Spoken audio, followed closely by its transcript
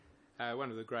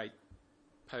One of the great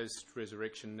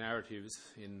post-resurrection narratives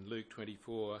in Luke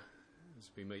 24 as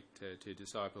we meet two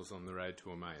disciples on the road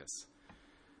to Emmaus.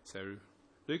 So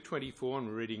Luke 24, and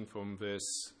we're reading from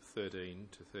verse 13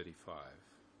 to 35.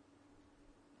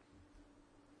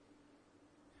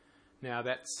 Now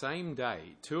that same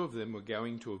day, two of them were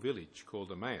going to a village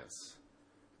called Emmaus,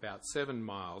 about 7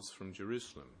 miles from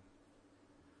Jerusalem.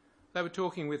 They were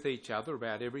talking with each other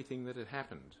about everything that had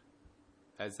happened.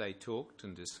 As they talked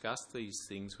and discussed these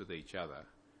things with each other,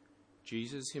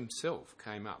 Jesus himself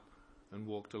came up and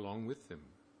walked along with them,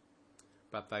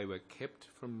 but they were kept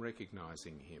from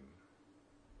recognizing him.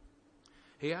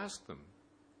 He asked them,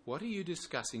 "What are you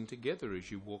discussing together as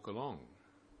you walk along?"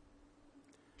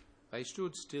 They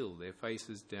stood still, their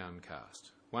faces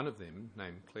downcast. One of them,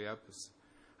 named Cleopas,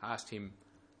 asked him,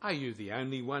 "Are you the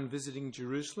only one visiting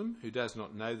Jerusalem who does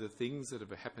not know the things that have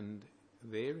happened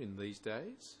there in these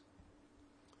days?"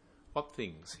 "What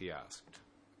things?" he asked.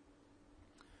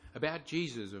 "About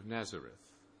Jesus of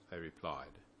Nazareth," they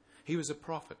replied. "He was a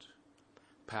prophet,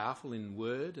 powerful in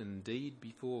word and deed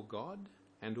before God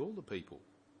and all the people.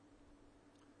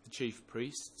 The chief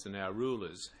priests and our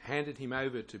rulers handed him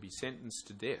over to be sentenced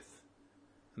to death,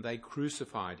 and they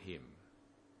crucified him.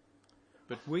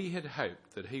 But we had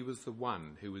hoped that he was the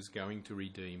one who was going to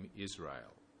redeem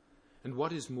Israel. And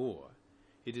what is more,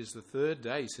 it is the 3rd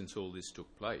day since all this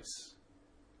took place.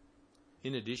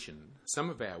 In addition,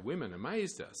 some of our women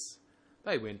amazed us.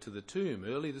 They went to the tomb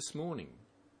early this morning,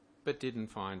 but didn't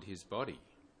find his body.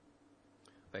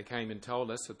 They came and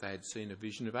told us that they had seen a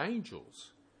vision of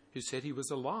angels who said he was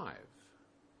alive.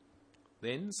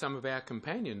 Then some of our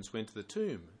companions went to the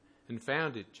tomb and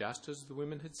found it just as the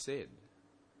women had said,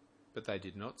 but they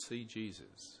did not see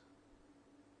Jesus."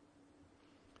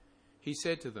 He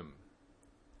said to them,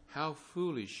 "How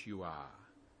foolish you are,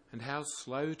 and how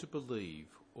slow to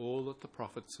believe all that the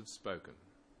prophets have spoken.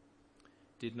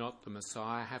 Did not the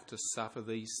Messiah have to suffer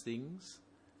these things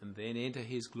and then enter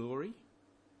his glory?"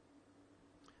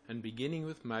 And beginning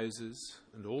with Moses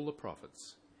and all the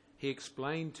prophets, he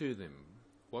explained to them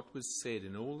what was said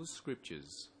in all the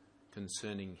scriptures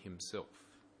concerning himself.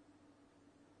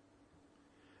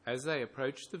 As they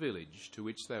approached the village to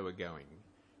which they were going,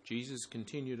 Jesus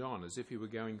continued on as if he were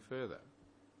going further.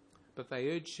 But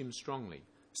they urged him strongly,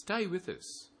 "Stay with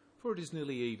us, for it is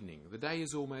nearly evening. The day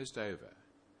is almost over."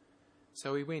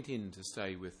 So he went in to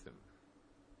stay with them.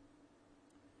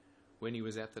 When he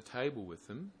was at the table with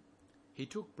them, he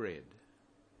took bread,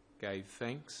 gave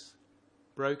thanks,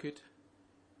 broke it,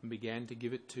 and began to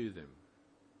give it to them.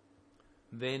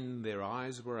 Then their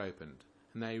eyes were opened,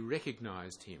 and they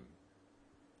recognized him,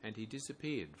 and he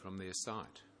disappeared from their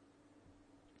sight.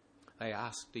 They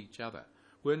asked each other,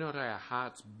 "Were not our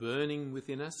hearts burning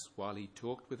within us while he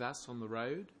talked with us on the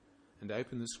road and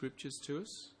opened the scriptures to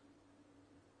us?"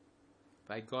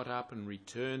 They got up and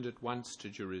returned at once to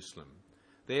Jerusalem.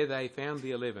 There they found the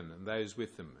 11 and those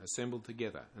with them assembled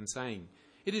together and saying,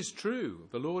 "It is true,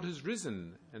 the Lord has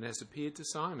risen and has appeared to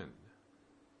Simon."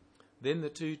 Then the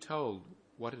two told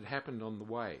what had happened on the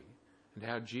way and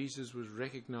how Jesus was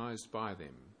recognized by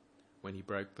them when he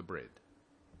broke the bread.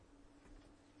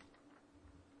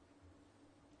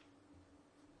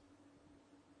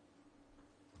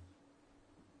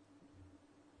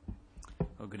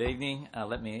 Well, good evening.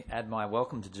 Let me add my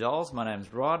welcome to Joel's. My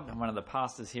name's Rod. I'm one of the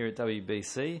pastors here at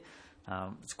WBC.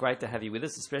 It's great to have you with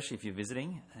us, especially if you're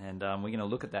visiting. And we're going to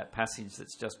look at that passage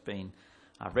that's just been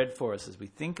read for us as we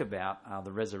think about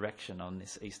the resurrection on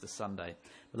this Easter Sunday.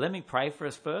 But let me pray for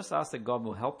us first. Ask that God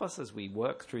will help us as we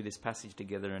work through this passage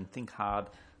together and think hard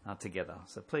together.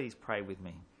 So please pray with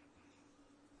me.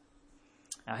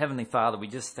 Our Heavenly Father, we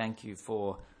just thank you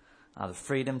for the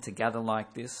freedom to gather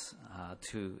like this,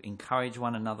 to encourage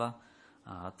one another,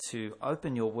 to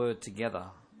open your word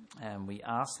together. And we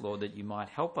ask, Lord, that you might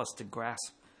help us to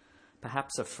grasp,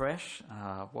 perhaps afresh,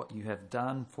 what you have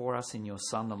done for us in your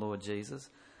Son, the Lord Jesus,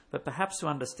 but perhaps to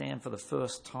understand for the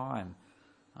first time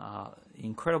the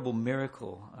incredible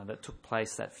miracle that took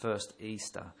place that first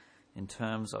Easter in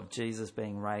terms of Jesus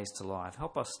being raised to life.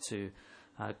 Help us to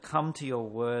come to your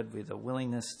word with a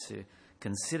willingness to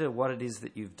consider what it is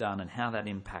that you've done and how that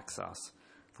impacts us.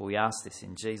 For we ask this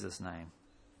in Jesus' name.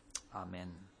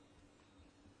 Amen.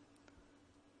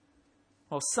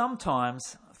 Well,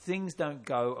 sometimes things don't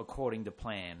go according to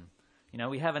plan. You know,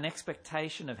 we have an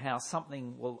expectation of how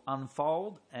something will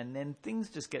unfold, and then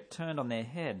things just get turned on their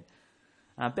head.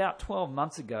 About 12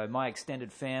 months ago, my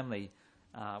extended family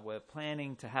were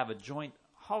planning to have a joint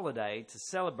holiday to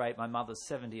celebrate my mother's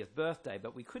 70th birthday,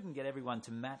 but we couldn't get everyone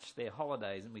to match their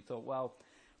holidays, and we thought, well,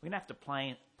 we're going to have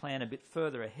to plan a bit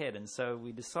further ahead, and so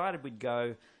we decided we'd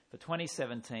go for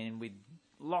 2017 we'd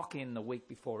lock in the week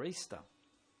before Easter.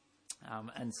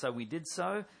 And so we did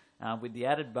so with the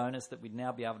added bonus that we'd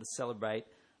now be able to celebrate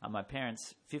my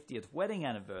parents' 50th wedding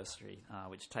anniversary,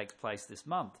 which takes place this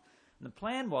month. And the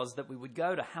plan was that we would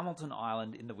go to Hamilton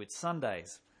Island in the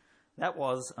Whitsundays. That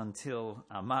was until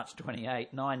March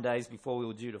 28, 9 days before we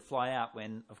were due to fly out,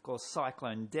 when, of course,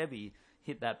 Cyclone Debbie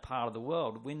hit that part of the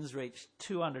world. Winds reached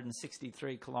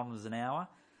 263 kilometres an hour,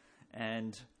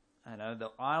 and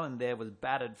the island there was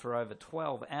battered for over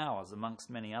 12 hours, amongst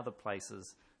many other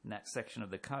places in that section of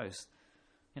the coast.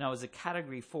 It was a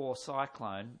Category 4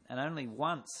 cyclone, and only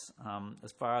once,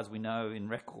 as far as we know in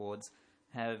records,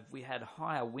 have we had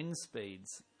higher wind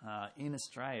speeds in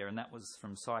Australia, and that was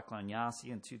from Cyclone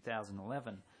Yasi in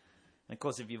 2011. And of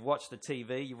course, if you've watched the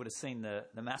TV, you would have seen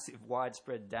the massive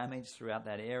widespread damage throughout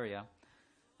that area.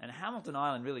 And Hamilton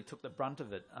Island really took the brunt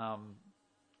of it.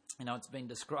 It's been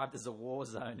described as a war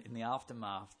zone in the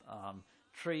aftermath.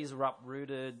 Trees were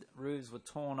uprooted, roofs were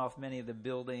torn off many of the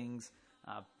buildings,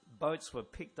 boats were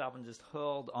picked up and just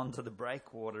hurled onto the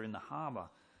breakwater in the harbour.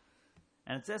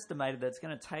 And it's estimated that it's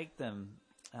going to take them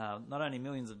not only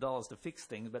millions of dollars to fix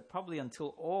things, but probably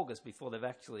until August before they've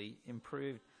actually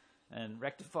improved and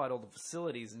rectified all the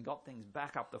facilities and got things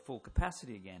back up to full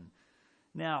capacity again.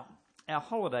 Now, our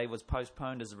holiday was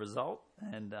postponed as a result,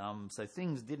 and so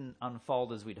things didn't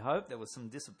unfold as we'd hoped. There was some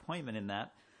disappointment in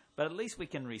that, but at least we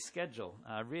can reschedule.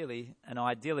 Really, an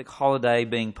idyllic holiday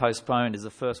being postponed is a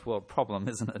first world problem,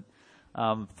 isn't it?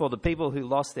 For the people who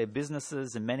lost their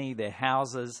businesses and many their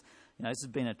houses, this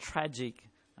has been a tragic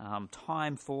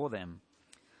time for them.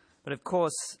 But of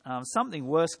course, something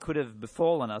worse could have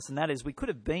befallen us, and that is we could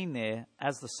have been there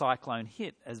as the cyclone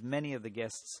hit, as many of the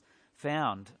guests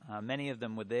found. Many of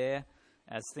them were there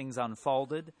as things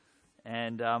unfolded,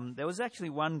 and there was actually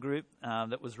one group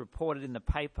that was reported in the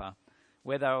paper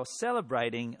where they were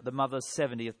celebrating the mother's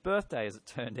 70th birthday, as it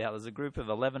turned out. There's a group of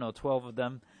 11 or 12 of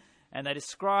them, and they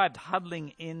described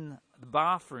huddling in the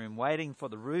bathroom waiting for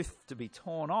the roof to be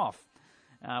torn off.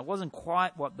 It wasn't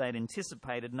quite what they'd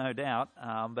anticipated, no doubt,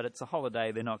 but it's a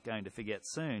holiday they're not going to forget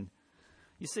soon.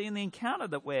 You see, in the encounter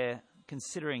that we're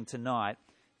considering tonight,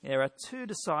 there are two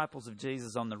disciples of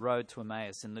Jesus on the road to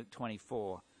Emmaus in Luke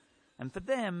 24. And for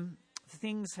them,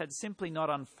 things had simply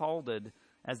not unfolded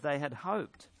as they had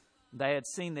hoped. They had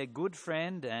seen their good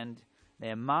friend and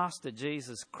their master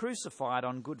Jesus crucified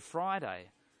on Good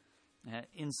Friday.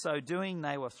 In so doing,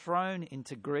 they were thrown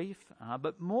into grief,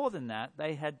 but more than that,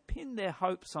 they had pinned their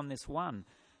hopes on this one,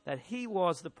 that he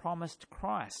was the promised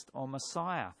Christ or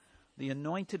Messiah, the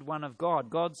anointed one of God,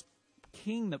 God's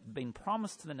king that had been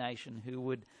promised to the nation, who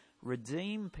would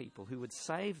redeem people, who would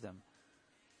save them.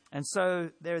 And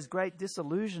so there is great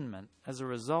disillusionment as a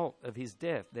result of his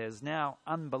death. There's now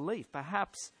unbelief.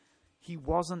 Perhaps he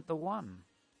wasn't the one.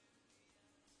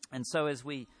 And so as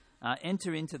we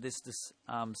enter into this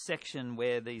section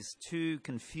where these two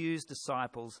confused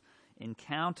disciples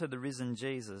encounter the risen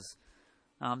Jesus,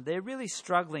 they're really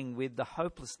struggling with the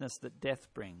hopelessness that death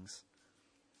brings.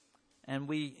 And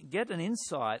we get an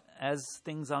insight as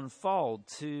things unfold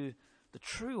to the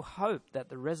true hope that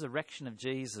the resurrection of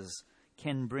Jesus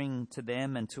can bring to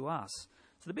them and to us.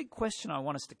 So the big question I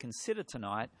want us to consider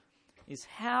tonight is,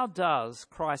 how does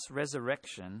Christ's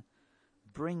resurrection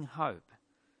bring hope?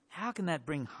 How can that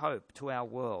bring hope to our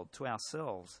world, to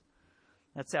ourselves?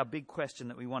 That's our big question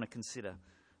that we want to consider.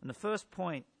 And the first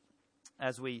point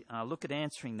as we look at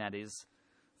answering that is,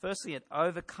 firstly, it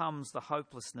overcomes the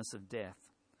hopelessness of death.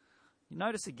 You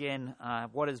notice again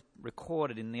what is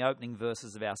recorded in the opening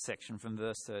verses of our section from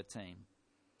verse 13.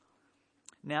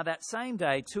 Now that same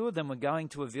day, two of them were going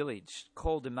to a village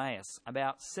called Emmaus,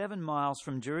 about 7 miles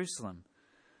from Jerusalem.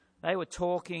 They were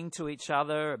talking to each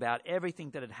other about everything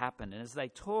that had happened. And as they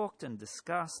talked and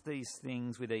discussed these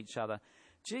things with each other,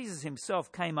 Jesus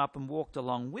himself came up and walked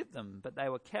along with them, but they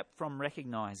were kept from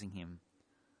recognizing him.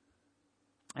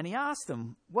 And he asked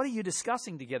them, "What are you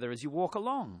discussing together as you walk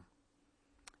along?"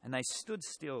 And they stood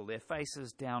still, their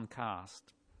faces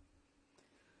downcast.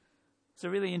 It's a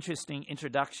really interesting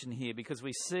introduction here because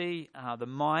we see the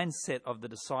mindset of the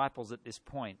disciples at this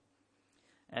point.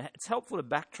 And it's helpful to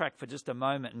backtrack for just a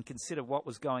moment and consider what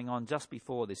was going on just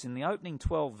before this. In the opening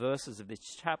 12 verses of this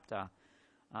chapter,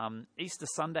 Easter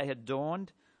Sunday had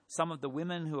dawned. Some of the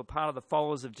women who were part of the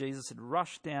followers of Jesus had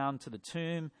rushed down to the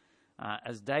tomb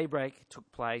as daybreak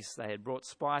took place. They had brought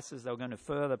spices. They were going to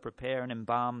further prepare and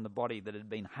embalm the body that had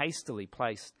been hastily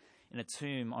placed in a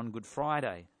tomb on Good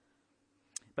Friday.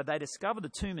 But they discovered the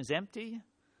tomb is empty,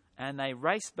 and they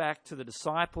raced back to the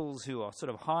disciples who are sort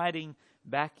of hiding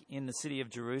back in the city of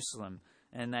Jerusalem,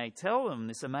 and they tell them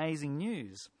this amazing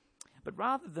news. But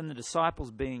rather than the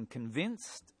disciples being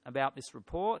convinced about this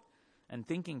report and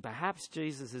thinking perhaps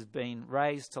Jesus has been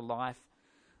raised to life,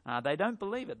 they don't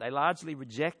believe it. They largely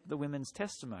reject the women's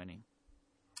testimony.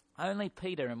 Only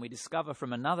Peter, and we discover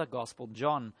from another gospel,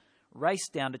 John,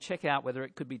 raced down to check out whether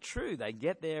it could be true. They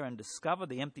get there and discover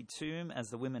the empty tomb as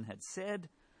the women had said,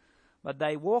 but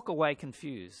they walk away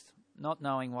confused, not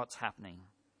knowing what's happening.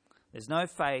 There's no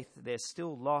faith. They're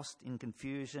still lost in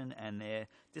confusion and their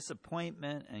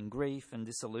disappointment and grief and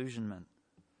disillusionment.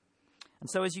 And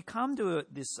so as you come to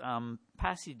this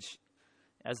passage,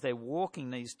 as they're walking,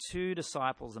 these two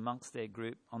disciples amongst their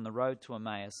group on the road to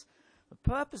Emmaus, the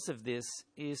purpose of this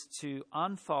is to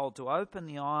unfold, to open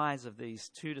the eyes of these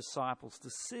two disciples to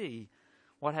see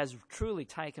what has truly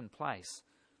taken place.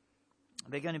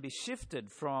 They're going to be shifted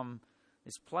from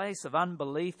this place of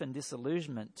unbelief and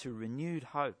disillusionment to renewed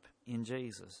hope in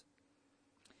Jesus.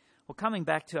 Well, coming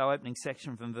back to our opening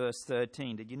section from verse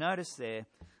 13, did you notice there,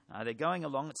 they're going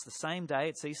along, it's the same day,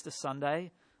 it's Easter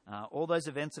Sunday, all those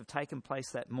events have taken place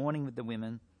that morning with the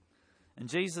women, and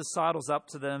Jesus sidles up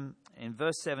to them, in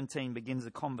verse 17 begins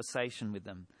a conversation with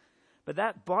them. But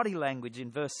that body language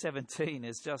in verse 17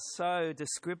 is just so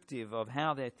descriptive of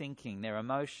how they're thinking, their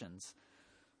emotions.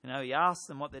 You know, he asks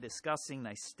them what they're discussing,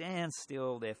 they stand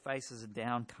still, their faces are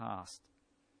downcast.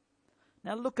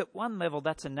 Now look, at one level,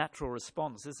 that's a natural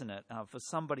response, isn't it, for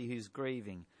somebody who's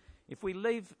grieving. If we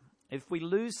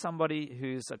lose somebody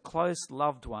who's a close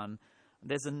loved one,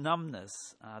 there's a numbness,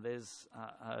 there's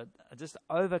a just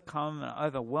overcome, an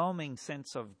overwhelming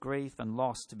sense of grief and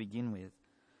loss to begin with.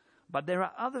 But there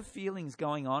are other feelings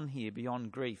going on here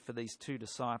beyond grief for these two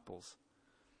disciples.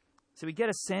 So we get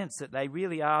a sense that they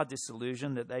really are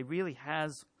disillusioned, that they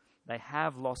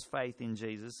have lost faith in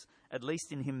Jesus, at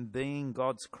least in him being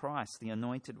God's Christ, the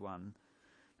anointed one.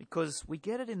 Because we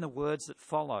get it in the words that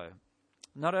follow.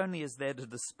 Not only is there the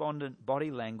despondent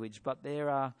body language, but there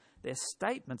are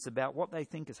statements about what they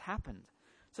think has happened.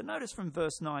 So notice from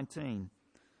verse 19,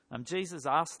 Jesus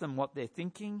asks them what they're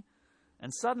thinking,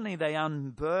 and suddenly they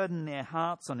unburden their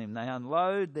hearts on him. They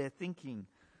unload their thinking,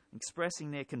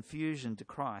 expressing their confusion to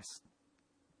Christ.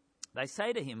 They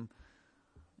say to him,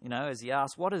 you know, as he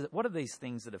asks, what are these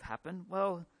things that have happened?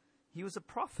 Well, he was a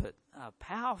prophet,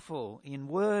 powerful in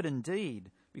word and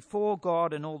deed, before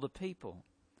God and all the people.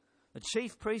 The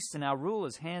chief priests and our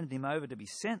rulers handed him over to be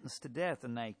sentenced to death,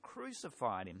 and they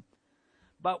crucified him.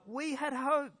 But we had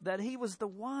hoped that he was the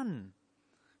one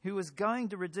who was going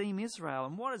to redeem Israel.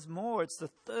 And what is more, it's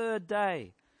the third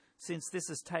day since this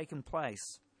has taken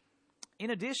place. In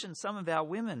addition, some of our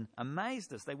women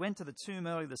amazed us. They went to the tomb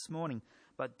early this morning,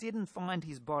 but didn't find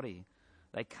his body.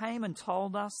 They came and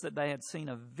told us that they had seen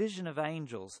a vision of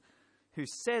angels who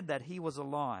said that he was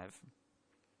alive.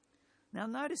 Now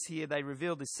notice here they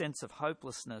reveal this sense of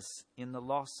hopelessness in the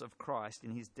loss of Christ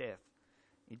in his death.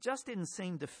 It just didn't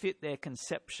seem to fit their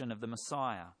conception of the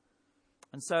Messiah.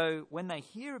 And so when they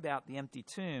hear about the empty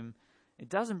tomb, it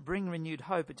doesn't bring renewed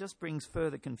hope, it just brings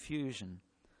further confusion.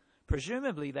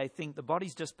 Presumably they think the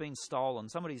body's just been stolen,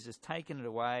 somebody's just taken it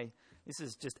away. This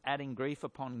is just adding grief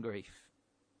upon grief.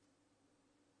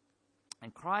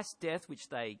 And Christ's death, which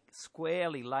they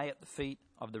squarely lay at the feet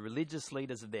of the religious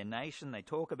leaders of their nation, they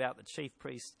talk about the chief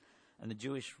priests and the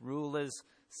Jewish rulers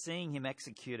seeing him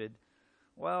executed.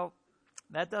 Well,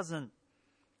 that doesn't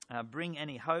bring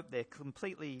any hope. They're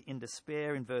completely in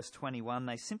despair in verse 21.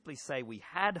 They simply say, we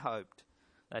had hoped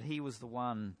that he was the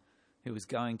one who was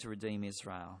going to redeem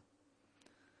Israel.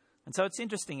 And so it's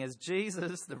interesting, as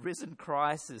Jesus, the risen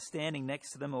Christ, is standing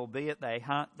next to them, albeit they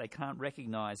can't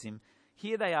recognize him,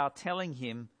 here they are telling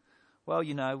him, well,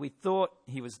 you know, we thought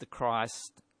he was the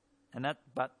Christ,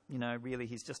 but, you know, really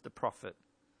he's just a prophet.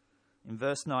 In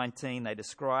verse 19, they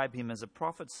describe him as a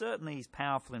prophet. Certainly he's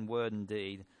powerful in word and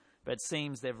deed, but it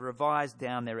seems they've revised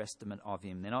down their estimate of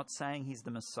him. They're not saying he's the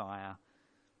Messiah.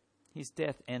 His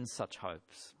death ends such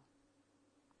hopes.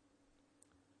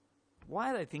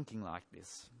 Why are they thinking like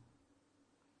this?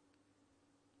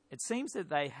 It seems that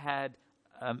they had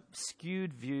a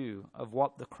skewed view of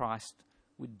what the Christ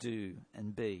would do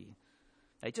and be.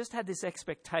 They just had this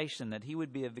expectation that he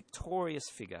would be a victorious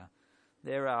figure.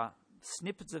 There are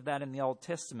snippets of that in the Old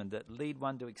Testament that lead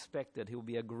one to expect that he will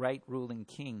be a great ruling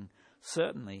king,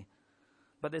 certainly.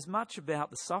 But there's much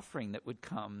about the suffering that would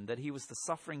come, that he was the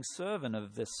suffering servant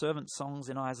of the servant songs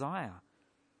in Isaiah.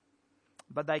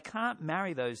 But they can't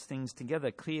marry those things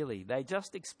together clearly. They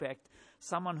just expect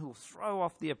someone who will throw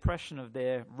off the oppression of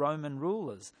their Roman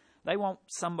rulers. They want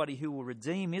somebody who will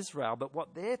redeem Israel, but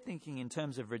what they're thinking in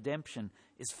terms of redemption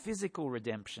is physical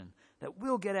redemption, that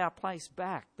we'll get our place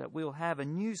back, that we'll have a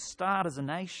new start as a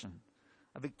nation,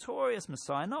 a victorious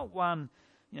Messiah, not one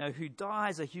who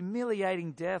dies a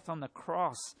humiliating death on the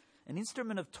cross, an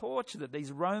instrument of torture that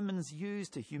these Romans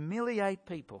used to humiliate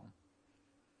people.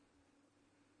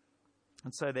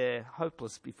 And so they're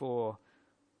hopeless before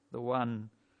the one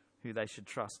who they should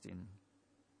trust in.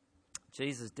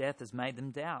 Jesus' death has made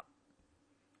them doubt.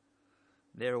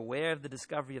 They're aware of the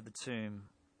discovery of the tomb,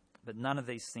 but none of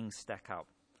these things stack up.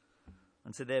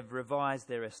 And so they've revised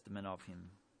their estimate of him.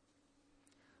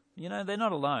 They're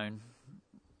not alone.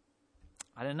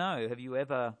 I don't know, have you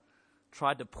ever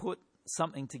tried to put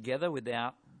something together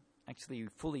without actually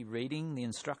fully reading the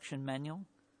instruction manual?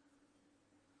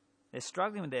 They're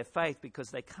struggling with their faith because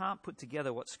they can't put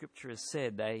together what Scripture has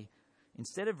said. They,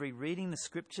 instead of rereading the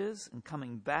Scriptures and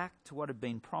coming back to what had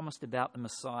been promised about the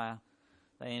Messiah,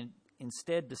 they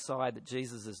instead decide that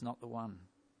Jesus is not the one.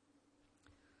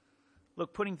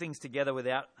 Look, putting things together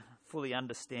without fully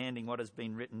understanding what has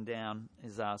been written down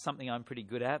is something I'm pretty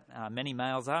good at. Many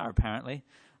males are, apparently.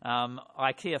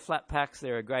 IKEA flat packs,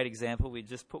 they're a great example. We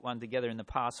just put one together in the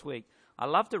past week. I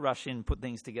love to rush in, put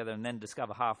things together, and then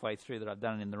discover halfway through that I've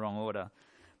done it in the wrong order.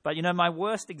 But, my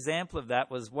worst example of that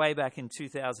was way back in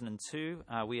 2002.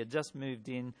 We had just moved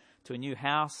in to a new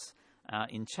house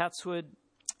in Chatswood,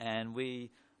 and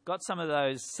we got some of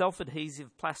those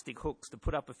self-adhesive plastic hooks to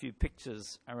put up a few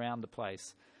pictures around the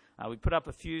place. We put up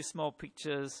a few small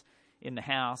pictures in the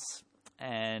house,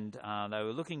 and they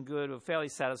were looking good. We were fairly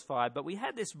satisfied. But we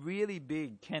had this really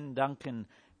big Ken Duncan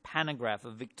pantograph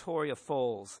of Victoria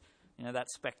Falls,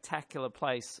 that spectacular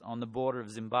place on the border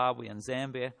of Zimbabwe and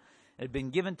Zambia. It had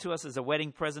been given to us as a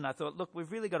wedding present. I thought, look,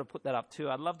 we've really got to put that up too.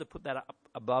 I'd love to put that up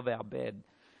above our bed.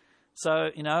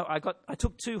 So, I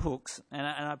took two hooks and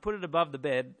I put it above the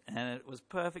bed, and it was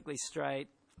perfectly straight.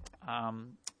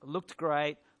 Looked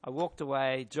great. I walked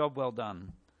away. Job well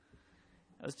done.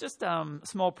 It was just a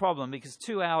small problem because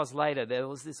 2 hours later there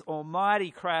was this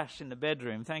almighty crash in the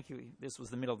bedroom. Thank you. This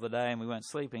was the middle of the day and we weren't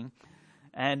sleeping.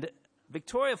 And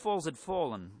Victoria Falls had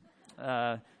fallen.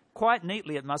 Quite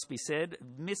neatly, it must be said.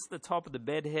 Missed the top of the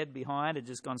bed head behind. Had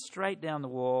just gone straight down the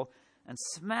wall and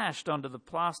smashed onto the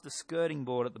plaster skirting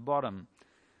board at the bottom.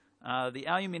 The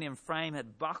aluminium frame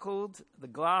had buckled, the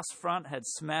glass front had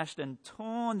smashed and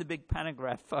torn the big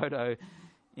pantograph photo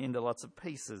into lots of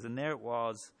pieces, and there it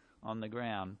was on the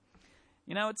ground.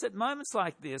 It's at moments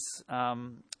like this,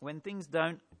 when things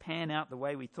don't pan out the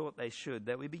way we thought they should,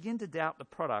 that we begin to doubt the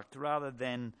product rather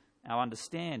than our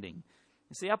understanding.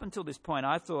 You see, up until this point,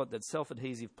 I thought that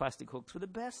self-adhesive plastic hooks were the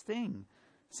best thing,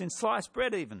 since sliced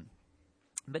bread even.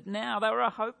 But now they were a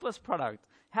hopeless product.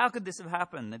 How could this have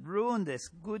happened? It ruined this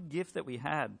good gift that we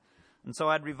had. And so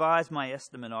I'd revised my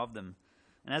estimate of them.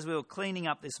 And as we were cleaning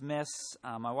up this mess,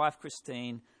 my wife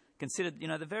Christine considered,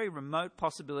 the very remote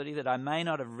possibility that I may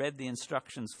not have read the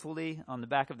instructions fully on the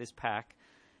back of this pack.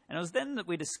 And it was then that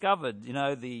we discovered,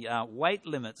 the weight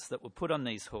limits that were put on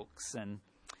these hooks. And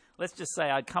let's just say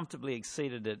I'd comfortably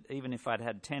exceeded it, even if I'd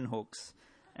had 10 hooks.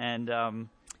 And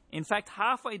in fact,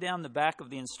 halfway down the back of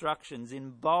the instructions,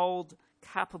 in bold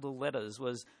capital letters,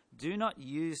 was "Do not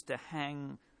use to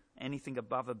hang anything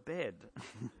above a bed."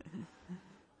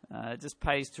 It just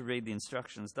pays to read the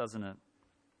instructions, doesn't it?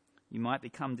 You might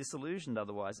become disillusioned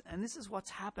otherwise. And this is what's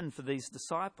happened for these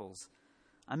disciples.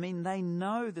 I mean, they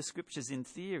know the Scriptures in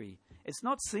theory. It's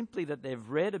not simply that they've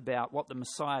read about what the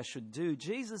Messiah should do.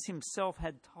 Jesus himself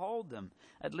had told them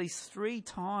at least 3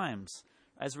 times,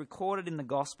 as recorded in the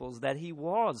Gospels, that he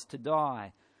was to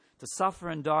die, to suffer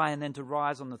and die, and then to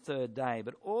rise on the 3rd day.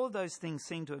 But all of those things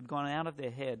seem to have gone out of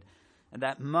their head at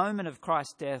that moment of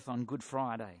Christ's death on Good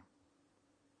Friday.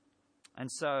 And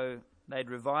so they'd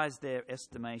revised their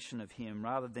estimation of him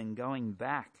rather than going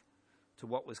back to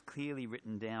what was clearly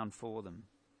written down for them.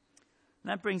 And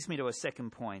that brings me to a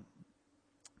second point.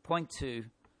 Point 2,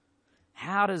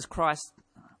 how does Christ's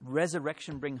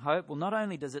resurrection bring hope? Well, not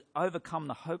only does it overcome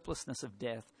the hopelessness of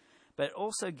death, but it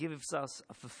also gives us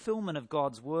a fulfillment of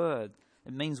God's word.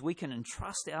 It means we can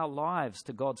entrust our lives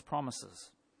to God's promises.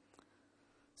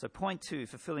 So point 2,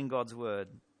 fulfilling God's word.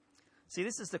 See,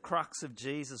 this is the crux of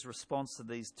Jesus' response to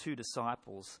these 2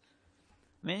 disciples.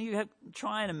 I mean,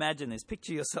 try and imagine this.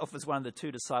 Picture yourself as one of the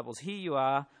 2 disciples. Here you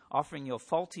are, offering your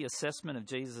faulty assessment of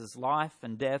Jesus' life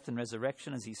and death and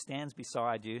resurrection as he stands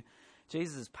beside you.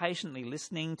 Jesus is patiently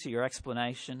listening to your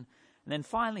explanation, and then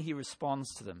finally he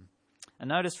responds to them. And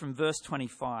notice from verse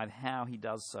 25 how he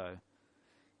does so.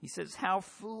 He says, "How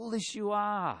foolish you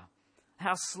are!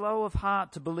 How slow of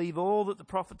heart to believe all that the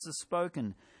prophets have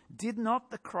spoken. Did not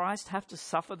the Christ have to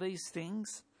suffer these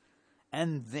things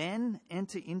and then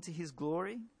enter into his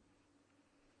glory?"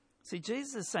 See,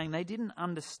 Jesus is saying they didn't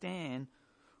understand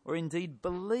or indeed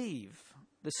believe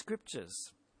the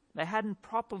Scriptures. They hadn't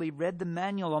properly read the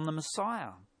manual on the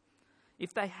Messiah.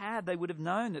 If they had, they would have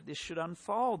known that this should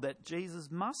unfold, that Jesus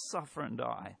must suffer and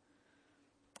die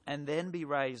and then be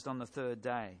raised on the third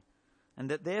day, and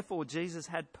that therefore Jesus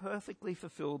had perfectly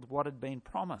fulfilled what had been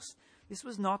promised. This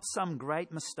was not some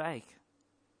great mistake.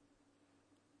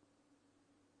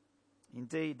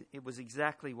 Indeed, it was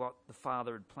exactly what the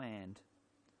Father had planned.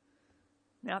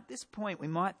 Now, at this point, we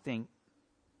might think,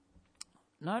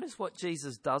 notice what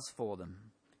Jesus does for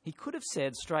them. He could have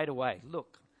said straight away,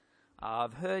 look,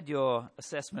 I've heard your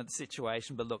assessment of the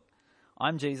situation, but look,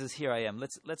 I'm Jesus, here I am.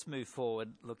 Let's move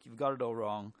forward. Look, you've got it all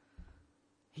wrong.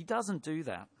 He doesn't do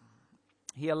that.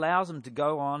 He allows them to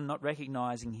go on, not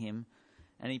recognizing him,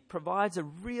 and he provides a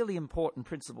really important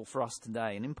principle for us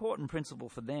today, an important principle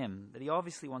for them that he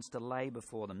obviously wants to lay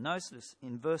before them. Notice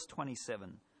in verse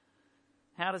 27,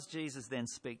 how does Jesus then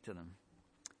speak to them?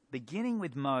 Beginning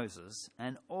with Moses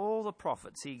and all the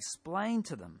prophets, he explained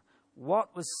to them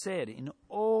what was said in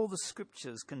all the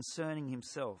scriptures concerning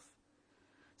himself.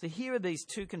 So here are these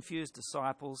two confused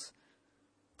disciples,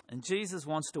 and Jesus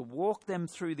wants to walk them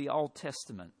through the Old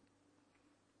Testament.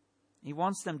 He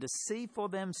wants them to see for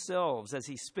themselves as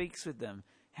he speaks with them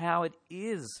how it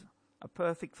is a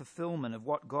perfect fulfillment of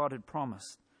what God had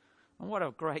promised. And what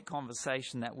a great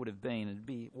conversation that would have been. It'd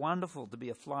be wonderful to be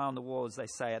a fly on the wall, as they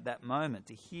say at that moment,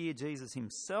 to hear Jesus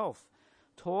himself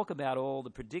talk about all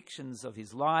the predictions of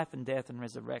his life and death and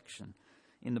resurrection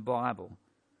in the Bible.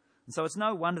 And so it's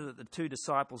no wonder that the two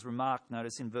disciples remarked,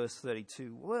 notice in verse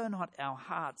 32, were not our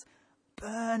hearts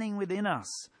burning within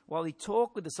us while he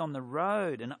talked with us on the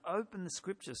road and opened the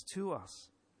scriptures to us?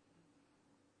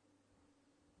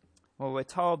 Well, we're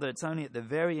told that it's only at the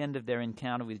very end of their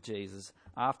encounter with Jesus,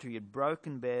 after he had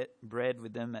broken bread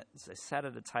with them as they sat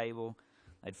at a table,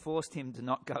 they'd forced him to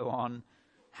not go on,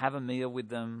 have a meal with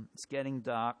them. It's getting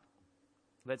dark.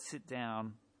 Let's sit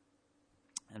down.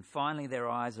 And finally their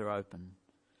eyes are open.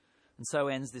 And so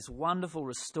ends this wonderful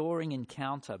restoring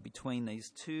encounter between these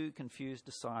two confused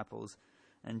disciples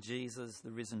and Jesus,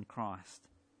 the risen Christ.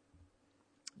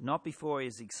 Not before he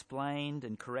has explained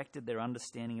and corrected their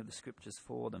understanding of the scriptures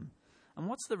for them. And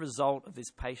what's the result of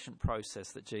this patient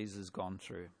process that Jesus has gone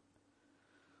through?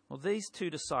 Well, these two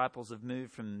disciples have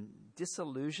moved from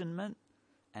disillusionment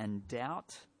and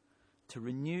doubt to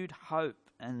renewed hope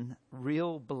and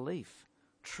real belief,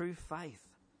 true faith.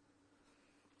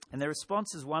 And their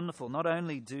response is wonderful. Not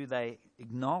only do they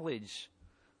acknowledge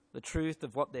the truth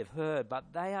of what they've heard,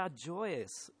 but they are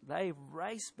joyous. They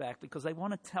race back because they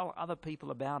want to tell other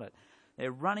people about it.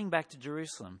 They're running back to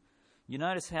Jerusalem. You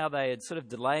notice how they had sort of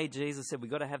delayed Jesus, said, we've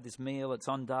got to have this meal, it's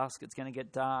on dusk, it's going to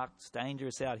get dark, it's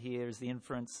dangerous out here is the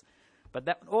inference.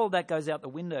 But all that goes out the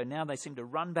window. Now they seem to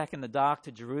run back in the dark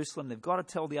to Jerusalem. They've got to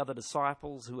tell the other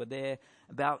disciples who are there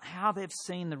about how they've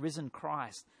seen the risen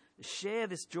Christ, share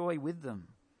this joy with them.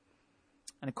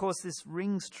 And of course this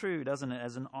rings true, doesn't it,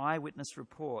 as an eyewitness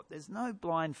report. There's no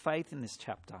blind faith in this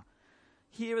chapter.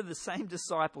 Here are the same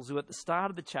disciples who at the start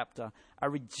of the chapter are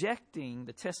rejecting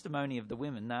the testimony of the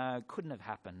women. No, it couldn't have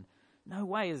happened. No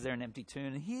way is there an empty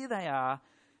tomb. And here they are,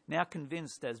 now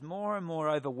convinced as more and more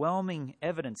overwhelming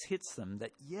evidence hits them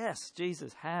that yes,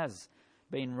 Jesus has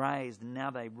been raised, and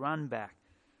now they run back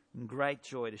in great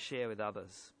joy to share with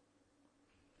others.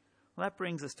 Well, that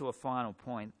brings us to a final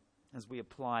point as we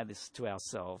apply this to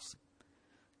ourselves.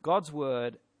 God's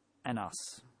word and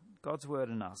us. God's word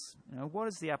and us. What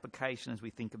is the application as we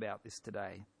think about this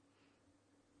today?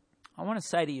 I want to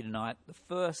say to you tonight, the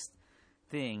first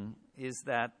thing is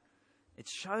that it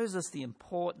shows us the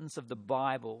importance of the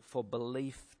Bible for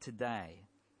belief today.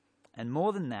 And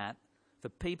more than that, for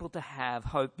people to have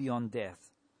hope beyond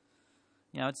death.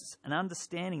 It's an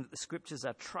understanding that the scriptures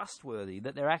are trustworthy,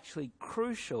 that they're actually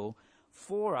crucial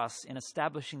for us in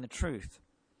establishing the truth.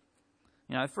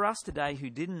 For us today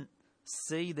who didn't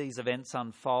see these events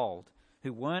unfold,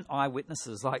 who weren't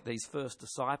eyewitnesses like these first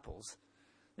disciples,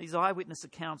 these eyewitness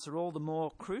accounts are all the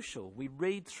more crucial. We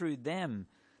read through them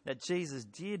that Jesus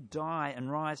did die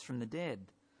and rise from the dead.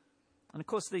 And of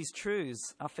course these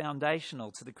truths are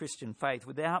foundational to the Christian faith.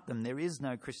 Without them there is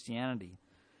no Christianity.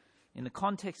 In the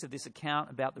context of this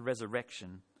account about the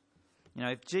resurrection,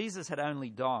 if Jesus had only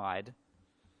died,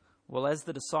 well, as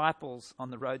the disciples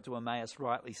on the road to Emmaus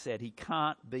rightly said, he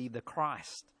can't be the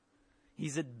Christ.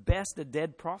 He's at best a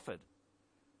dead prophet.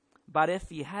 But if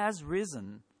he has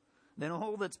risen, then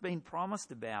all that's been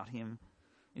promised about him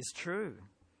is true.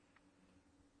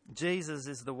 Jesus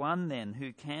is the one then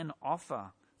who can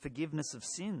offer forgiveness of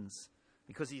sins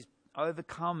because he's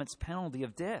overcome its penalty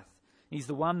of death. He's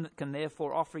the one that can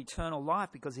therefore offer eternal life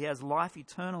because he has life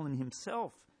eternal in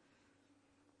himself.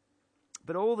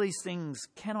 But all these things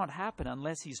cannot happen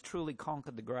unless he's truly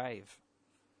conquered the grave.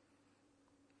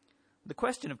 The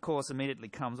question, of course, immediately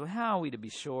comes, well, how are we to be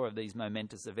sure of these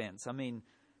momentous events? I mean,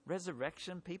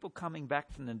 resurrection, people coming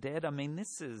back from the dead. I mean,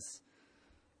 this is,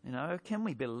 can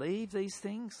we believe these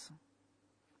things?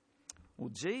 Well,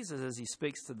 Jesus, as he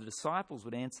speaks to the disciples,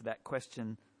 would answer that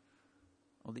question.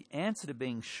 Well, the answer to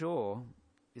being sure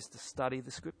is to study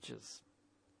the Scriptures.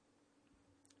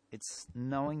 It's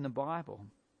knowing the Bible.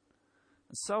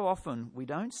 And so often we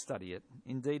don't study it.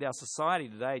 Indeed, our society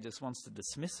today just wants to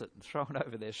dismiss it and throw it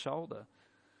over their shoulder.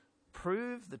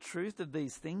 Prove the truth of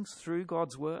these things through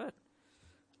God's Word?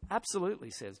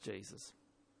 Absolutely, says Jesus.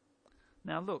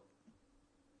 Now look,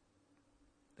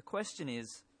 the question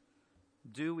is,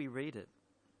 do we read it?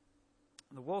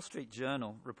 The Wall Street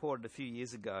Journal reported a few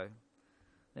years ago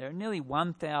there are nearly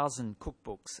 1,000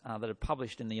 cookbooks that are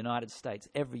published in the United States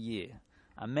every year.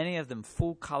 Many of them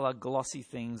full-colour, glossy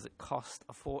things that cost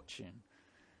a fortune.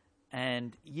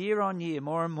 And year on year,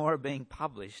 more and more are being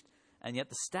published, and yet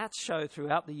the stats show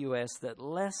throughout the US that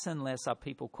less and less are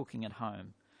people cooking at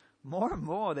home. More and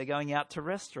more, they're going out to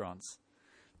restaurants.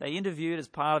 They interviewed, as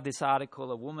part of this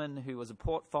article, a woman who was a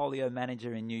portfolio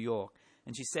manager in New York,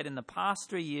 and she said in the past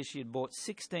 3 years she had bought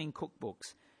 16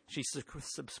 cookbooks. She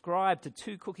subscribed to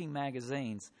 2 cooking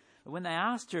magazines. But when they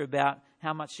asked her about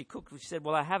how much she cooked, she said,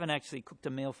 well, I haven't actually cooked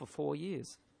a meal for 4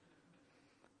 years.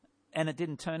 And it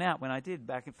didn't turn out when I did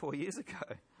back 4 years ago.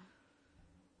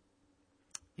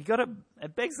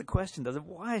 It begs the question, does it?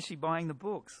 Why is she buying the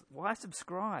books? Why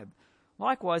subscribe?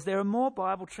 Likewise, there are more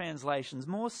Bible translations,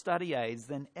 more study aids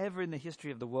than ever in the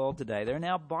history of the world today. There are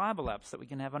now Bible apps that we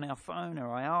can have on our phone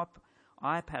or our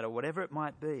iPad or whatever it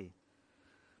might be.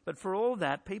 But for all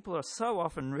that, people are so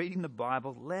often reading the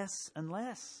Bible less and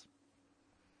less.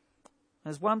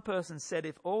 As one person said,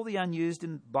 if all the unused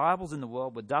Bibles in the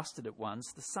world were dusted at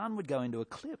once, the sun would go into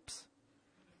eclipse.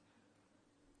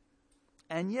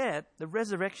 And yet, the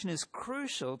resurrection is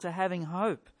crucial to having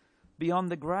hope beyond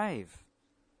the grave.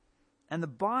 And the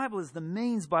Bible is the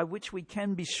means by which we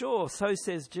can be sure, so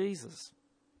says Jesus.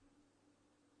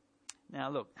 Now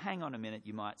look, hang on a minute,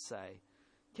 you might say.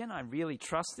 Can I really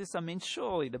trust this? I mean,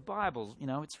 surely the Bible,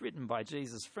 it's written by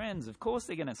Jesus' friends. Of course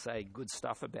they're going to say good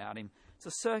stuff about him. It's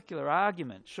a circular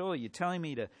argument. Surely you're telling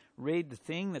me to read the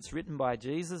thing that's written by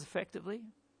Jesus effectively?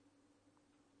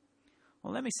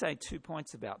 Well, let me say 2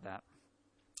 points about that.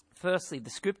 Firstly, the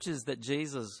scriptures that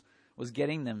Jesus was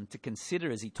getting them to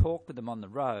consider as he talked with them on the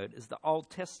road is the Old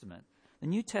Testament. The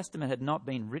New Testament had not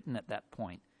been written at that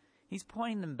point. He's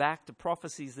pointing them back to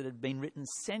prophecies that had been written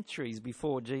centuries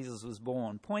before Jesus was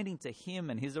born, pointing to him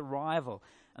and his arrival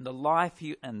and the life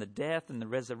and the death and the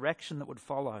resurrection that would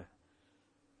follow.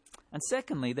 And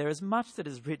secondly, there is much that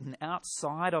is written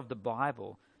outside of the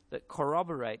Bible that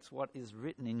corroborates what is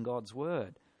written in God's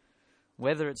Word.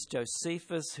 Whether it's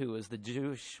Josephus, who was the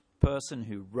Jewish person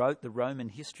who wrote the Roman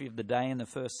history of the day in the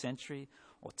first century,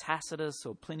 or Tacitus,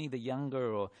 or Pliny the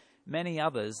Younger, or many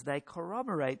others, they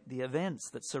corroborate the events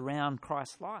that surround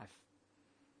Christ's life.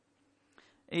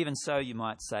 Even so, you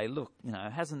might say, look,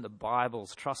 hasn't the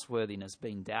Bible's trustworthiness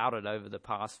been doubted over the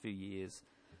past few years?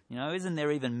 Isn't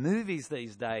there even movies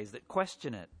these days that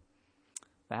question it?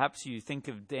 Perhaps you think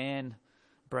of Dan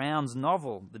Brown's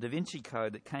novel, The Da Vinci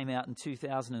Code, that came out in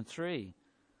 2003.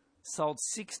 Sold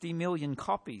 60 million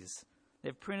copies.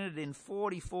 They've printed it in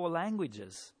 44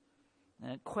 languages.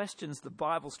 And it questions the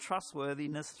Bible's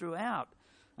trustworthiness throughout.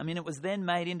 I mean, it was then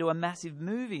made into a massive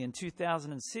movie in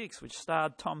 2006, which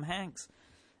starred Tom Hanks.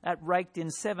 That raked in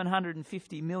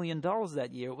 $750 million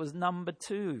that year. It was number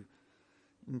 2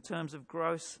 in terms of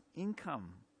gross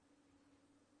income.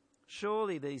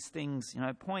 Surely these things,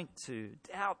 point to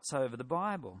doubts over the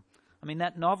Bible. I mean,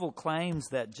 that novel claims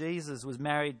that Jesus was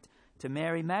married to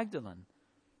Mary Magdalene,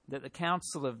 that the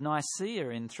Council of Nicaea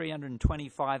in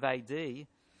 325 AD,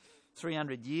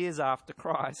 300 years after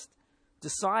Christ,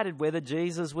 decided whether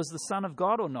Jesus was the Son of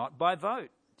God or not by vote.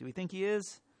 Do we think he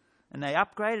is? And they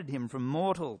upgraded him from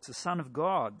mortal to Son of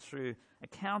God through a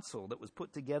council that was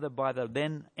put together by the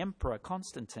then Emperor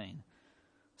Constantine.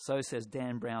 So says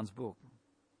Dan Brown's book.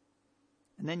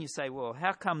 And then you say, well,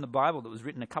 how come the Bible that was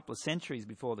written a couple of centuries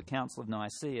before the Council of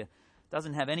Nicaea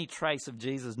doesn't have any trace of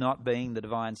Jesus not being the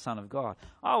divine Son of God?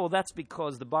 Oh, well, that's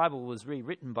because the Bible was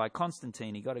rewritten by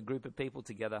Constantine. He got a group of people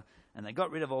together and they got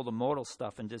rid of all the mortal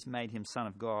stuff and just made him Son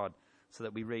of God so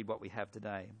that we read what we have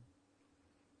today.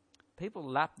 People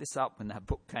lapped this up when that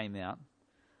book came out.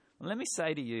 Well, let me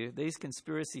say to you, these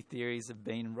conspiracy theories have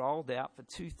been rolled out for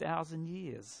 2,000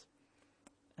 years.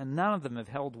 And none of them have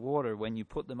held water when you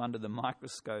put them under the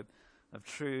microscope of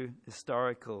true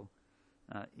historical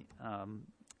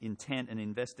intent and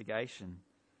investigation.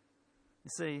 You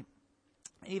see,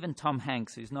 even Tom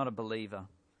Hanks, who's not a believer,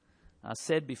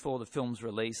 said before the film's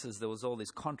release, as there was all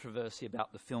this controversy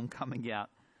about the film coming out,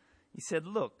 he said,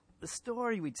 look, the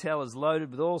story we tell is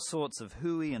loaded with all sorts of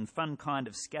hooey and fun kind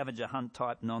of scavenger hunt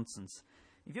type nonsense.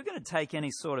 If you're going to take any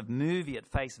sort of movie at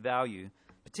face value,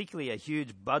 particularly a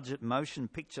huge budget motion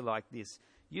picture like this,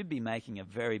 you'd be making a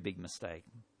very big mistake.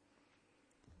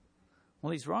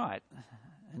 Well, he's right,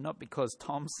 and not because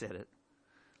Tom said it.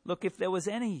 Look, if there was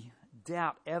any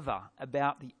doubt ever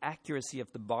about the accuracy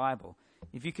of the Bible,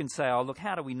 if you can say, oh, look,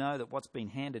 how do we know that what's been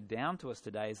handed down to us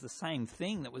today is the same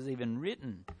thing that was even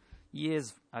written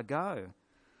years ago?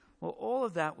 Well, all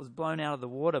of that was blown out of the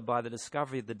water by the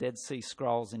discovery of the Dead Sea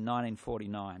Scrolls in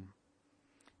 1949.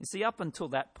 You see, up until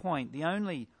that point, the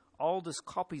only oldest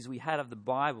copies we had of the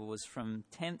Bible was from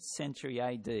 10th century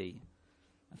AD,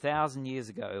 1,000 years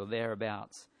ago or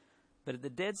thereabouts. But at the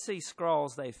Dead Sea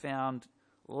Scrolls, they found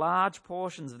large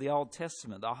portions of the Old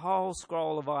Testament, the whole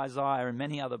scroll of Isaiah and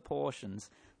many other portions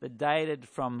that dated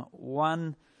from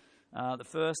the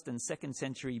 1st and 2nd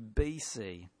century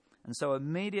BC. And so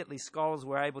immediately scholars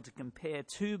were able to compare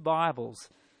two Bibles,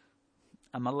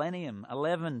 a millennium,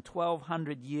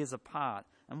 1,200 years apart.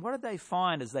 And what did they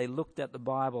find as they looked at the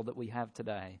Bible that we have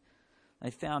today?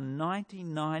 They found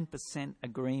 99%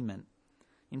 agreement.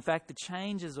 In fact, the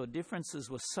changes or differences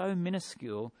were so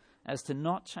minuscule as to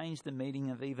not change the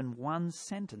meaning of even one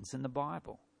sentence in the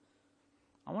Bible.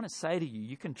 I want to say to you,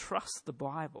 you can trust the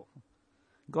Bible.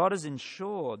 God has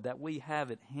ensured that we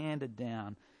have it handed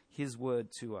down, His word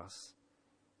to us.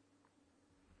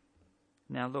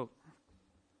 Now look,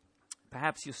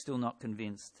 perhaps you're still not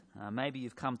convinced. Maybe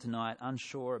you've come tonight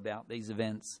unsure about these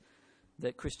events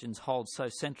that Christians hold so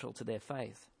central to their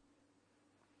faith.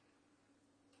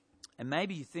 And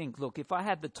maybe you think, look, if I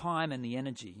had the time and the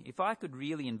energy, if I could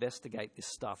really investigate this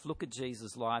stuff, look at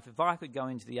Jesus' life, if I could go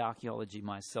into the archaeology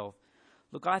myself,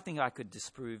 look, I think I could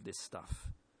disprove this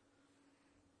stuff.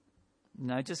 You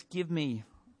know, just give me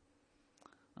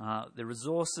the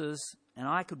resources and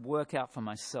I could work out for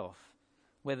myself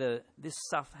whether this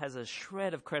stuff has a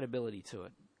shred of credibility to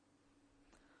it.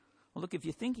 Well, look, if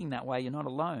you're thinking that way, you're not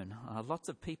alone. Lots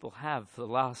of people have for the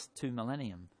last 2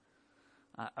 millennia.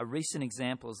 A recent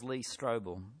example is Lee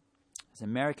Strobel. He's an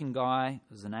American guy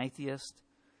who was an atheist.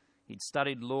 He'd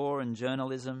studied law and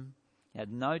journalism. He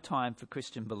had no time for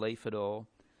Christian belief at all.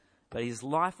 But his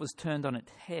life was turned on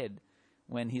its head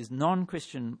when his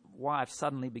non-Christian wife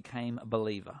suddenly became a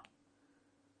believer.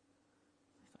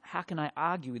 How can I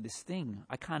argue with this thing?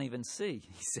 I can't even see,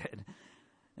 he said.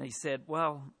 And he said,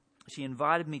 well, she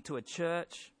invited me to a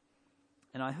church,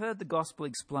 and I heard the gospel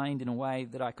explained in a way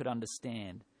that I could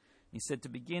understand. He said, to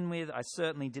begin with, I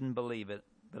certainly didn't believe it,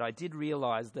 but I did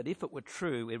realize that if it were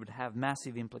true, it would have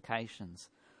massive implications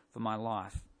for my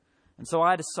life. And so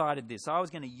I decided this. I was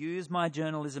going to use my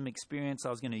journalism experience, I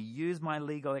was going to use my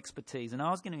legal expertise, and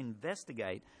I was going to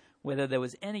investigate whether there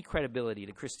was any credibility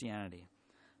to Christianity.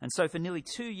 And so for nearly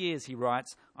 2 years, he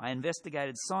writes, I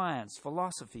investigated science,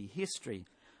 philosophy, history.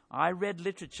 I read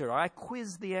literature, I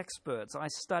quizzed the experts, I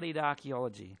studied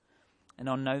archaeology. And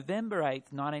on November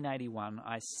 8th, 1981,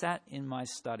 I sat in my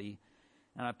study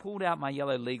and I pulled out my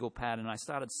yellow legal pad and I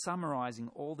started summarizing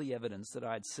all the evidence that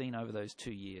I had seen over those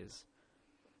 2 years.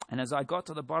 And as I got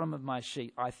to the bottom of my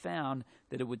sheet, I found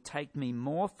that it would take me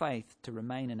more faith to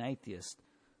remain an atheist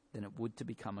than it would to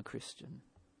become a Christian.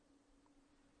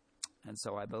 And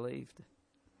so I believed.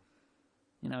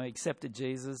 You know, he accepted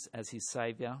Jesus as his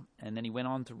Savior, and then he went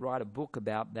on to write a book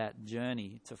about that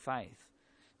journey to faith.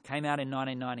 Came out in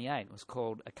 1998. It was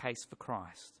called A Case for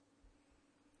Christ.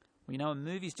 Well, you know, a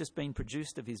movie's just been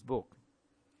produced of his book.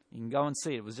 You can go and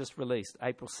see it. It was just released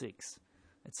April 6th.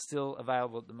 It's still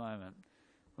available at the moment,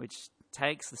 which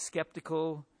takes the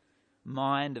skeptical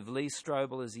mind of Lee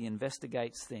Strobel as he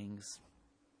investigates things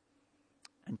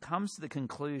and comes to the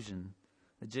conclusion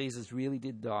that Jesus really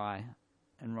did die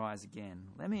and rise again.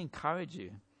 Let me encourage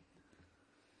you.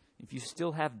 If you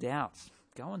still have doubts,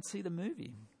 go and see the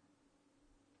movie.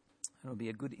 It'll be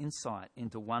a good insight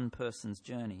into one person's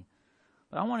journey.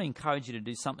 But I want to encourage you to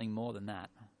do something more than that.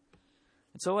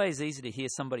 It's always easy to hear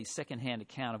somebody's second-hand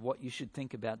account of what you should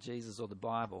think about Jesus or the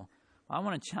Bible. I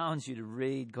want to challenge you to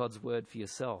read God's Word for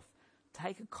yourself.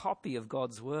 Take a copy of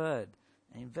God's Word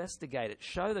and investigate it.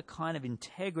 Show the kind of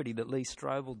integrity that Lee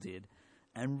Strobel did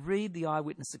and read the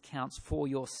eyewitness accounts for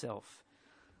yourself.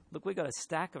 Look, we've got a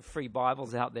stack of free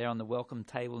Bibles out there on the welcome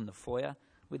table in the foyer.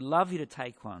 We'd love you to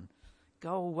take one.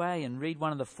 Go away and read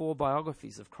one of the 4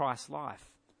 biographies of Christ's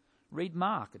life. Read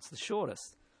Mark, it's the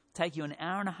shortest. Take you an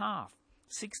hour and a half,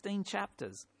 16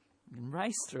 chapters. You can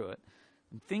race through it.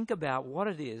 and think about what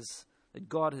it is that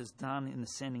God has done in the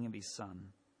sending of his Son.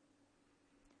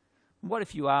 What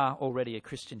if you are already a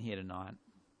Christian here tonight?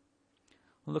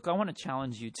 Well, look, I want to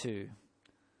challenge you too.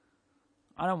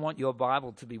 I don't want your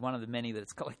Bible to be one of the many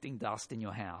that's collecting dust in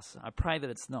your house. I pray that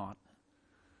it's not.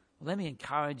 Let me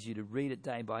encourage you to read it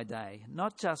day by day,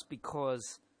 not just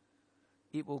because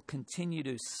it will continue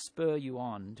to spur you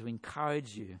on, to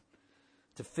encourage you,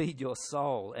 to feed your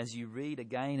soul as you read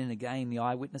again and again the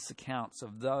eyewitness accounts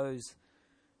of those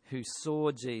who saw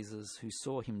Jesus, who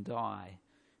saw him die,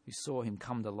 who saw him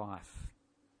come to life.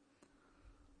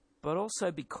 But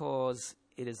also because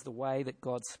it is the way that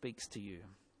God speaks to you.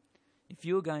 If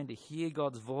you're going to hear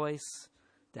God's voice,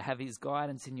 to have his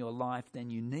guidance in your life, then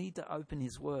you need to open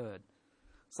his word.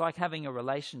 It's like having a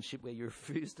relationship where you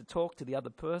refuse to talk to the other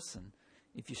person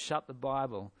if you shut the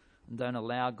Bible and don't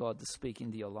allow God to speak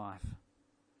into your life.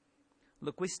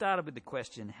 Look, we started with the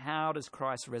question, how does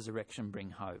Christ's resurrection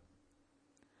bring hope?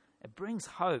 It brings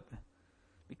hope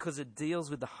because it deals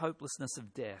with the hopelessness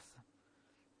of death.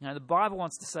 Now, the Bible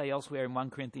wants to say elsewhere in 1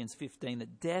 Corinthians 15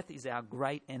 that death is our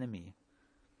great enemy.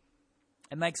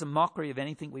 It makes a mockery of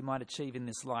anything we might achieve in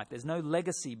this life. There's no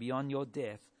legacy beyond your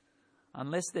death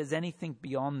unless there's anything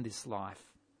beyond this life.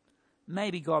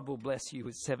 Maybe God will bless you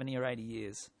with 70 or 80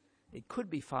 years. It could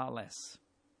be far less.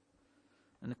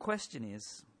 And the question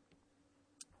is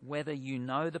whether you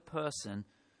know the person,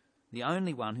 the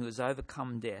only one who has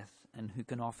overcome death and who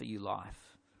can offer you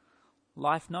life.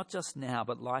 Life not just now,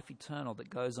 but life eternal that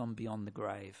goes on beyond the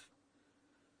grave.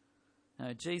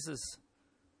 Now, Jesus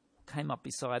came up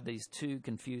beside these two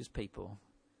confused people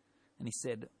and he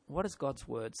said, what does God's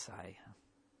word say?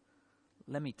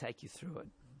 Let me take you through it.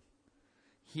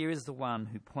 Here is the one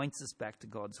who points us back to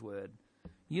God's word.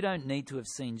 You don't need to have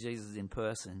seen Jesus in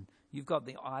person. You've got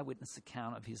the eyewitness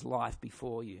account of his life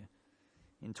before you,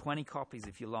 in 20 copies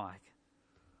if you like.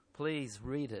 Please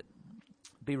read it.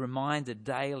 Be reminded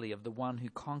daily of the one who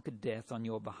conquered death on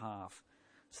your behalf,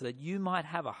 so that you might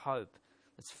have a hope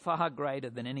that's far greater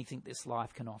than anything this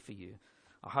life can offer you,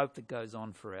 a hope that goes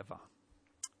on forever.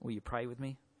 Will you pray with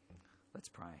me? Let's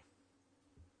pray.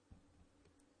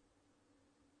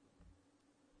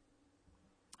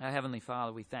 Our Heavenly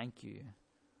Father, we thank you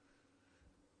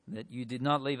that you did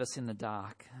not leave us in the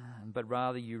dark, but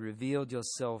rather you revealed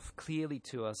yourself clearly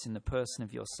to us in the person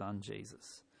of your Son,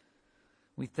 Jesus.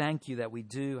 We thank you that we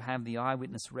do have the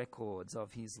eyewitness records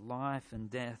of his life and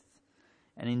death,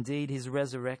 and indeed his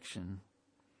resurrection.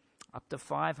 Up to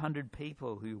 500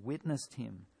 people who witnessed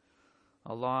him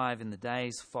alive in the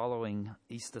days following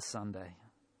Easter Sunday.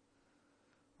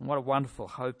 And what a wonderful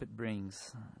hope it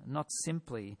brings, not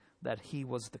simply that he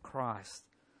was the Christ,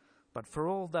 but for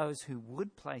all those who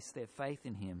would place their faith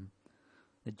in him,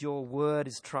 that your word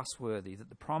is trustworthy, that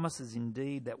the promises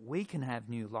indeed that we can have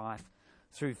new life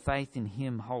through faith in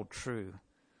him hold true.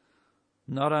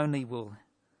 Not only will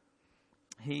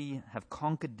he have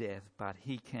conquered death, but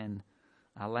he can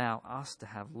allow us to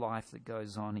have life that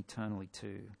goes on eternally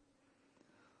too.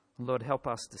 Lord, help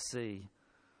us to see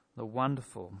the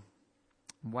wonderful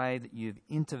way that you've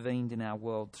intervened in our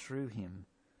world through him.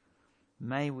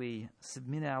 May we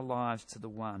submit our lives to the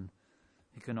one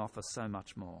who can offer so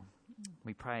much more.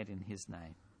 We pray it in his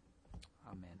name.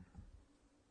 Amen.